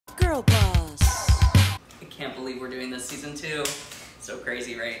Girl Boss. I can't believe we're doing this season 2. So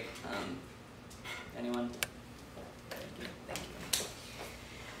crazy, right? Anyone? Thank you. Thank you.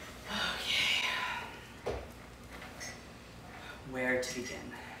 Okay. Where to begin?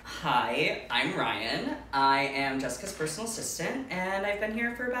 Hi, I'm Ryan. I am Jessica's personal assistant, and I've been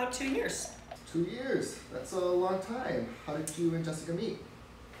here for about 2 years. 2 years? That's a long time. How did you and Jessica meet?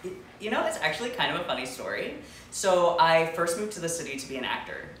 You know, it's actually kind of a funny story. So I first moved to the city to be an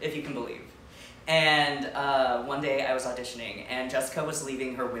actor, if you can believe. And one day I was auditioning, and Jessica was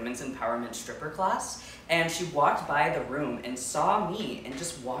leaving her women's empowerment stripper class, and she walked by the room and saw me and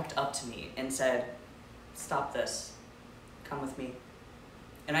just walked up to me and said, "Stop this. Come with me."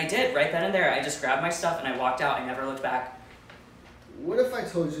 And I did, right then and there. I just grabbed my stuff and I walked out. I never looked back. What if I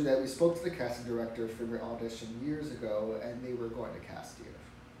told you that we spoke to the casting director for your audition years ago and they were going to cast you?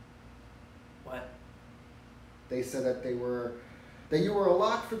 What? They said that you were a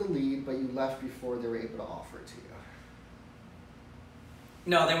lock for the lead, but you left before they were able to offer it to you.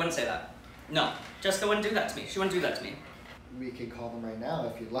 No, they wouldn't say that. No, Jessica wouldn't do that to me. She wouldn't do that to me. We can call them right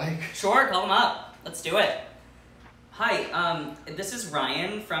now if you'd like. Sure, call them up. Let's do it. Hi, this is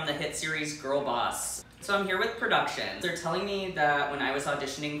Ryan from the hit series Girl Boss. So I'm here with production. They're telling me that when I was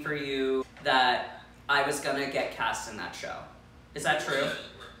auditioning for you, that I was gonna get cast in that show. Is that true?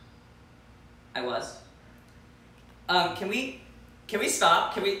 I was. Can we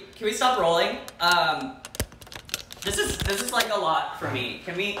stop? Can we stop rolling? This is like a lot for me.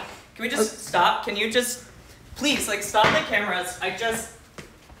 Can we just stop? Can you just please like stop the cameras? I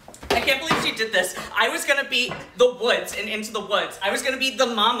can't believe she did this. I was gonna be the Woods in Into the Woods. I was gonna be the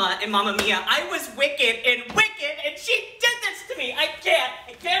mama in Mamma Mia. I was Wicked in Wicked, and she did this to me. I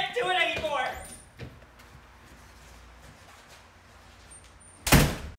can't do it anymore.